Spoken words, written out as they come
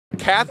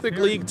Catholic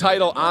League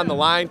title on the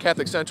line.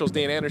 Catholic Central's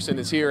Dan Anderson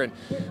is here, and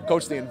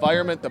Coach, the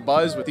environment, the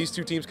buzz with these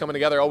two teams coming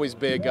together, always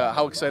big.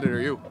 How excited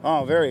are you?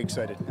 Oh, very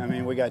excited. I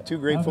mean, we got two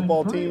great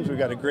football teams. We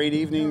got a great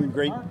evening,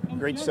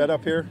 great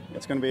setup here.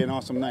 It's going to be an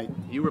awesome night.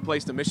 You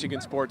replaced the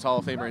Michigan Sports Hall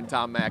of Famer in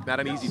Tom Mack. Not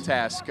an easy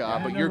task,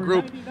 but your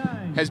group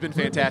has been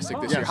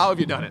fantastic this year. How have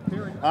you done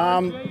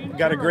it?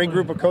 Got a great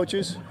group of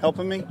coaches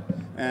helping me,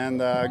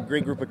 and a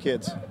great group of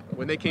kids.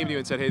 When they came to you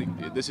and said, "Hey,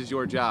 this is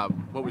your job,"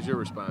 what was your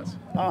response?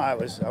 Oh, I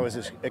was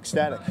just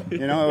ecstatic.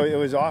 You know, it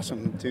was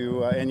awesome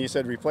to. And you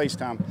said replace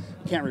Tom.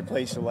 You can't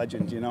replace a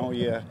legend. You know,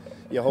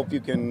 you hope you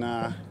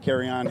can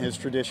carry on his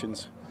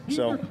traditions.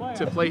 So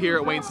to play here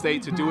at Wayne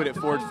State, to do it at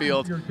Ford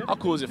Field, how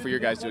cool is it for your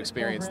guys to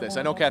experience this?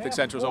 I know Catholic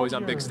Central is always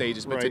on big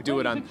stages, but to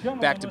do it on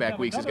back-to-back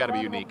weeks has got to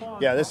be unique.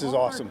 Yeah, this is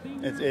awesome.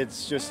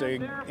 It's just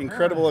an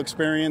incredible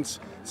experience,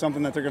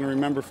 something that they're going to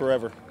remember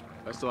forever.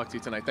 Best of luck to you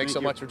tonight. Thanks so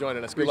much for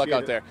joining us. Good luck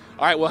out there.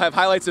 All right, we'll have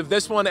highlights of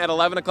this one at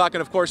 11 o'clock.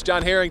 And, of course,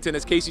 John Harrington,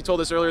 as Casey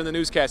told us earlier in the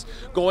newscast,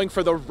 going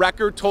for the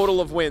record total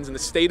of wins in the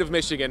state of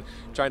Michigan,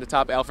 trying to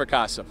top Alfred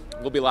Casa.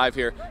 We'll be live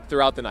here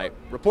throughout the night.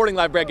 Reporting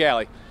live, Brett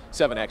Galli,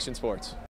 7 Action Sports.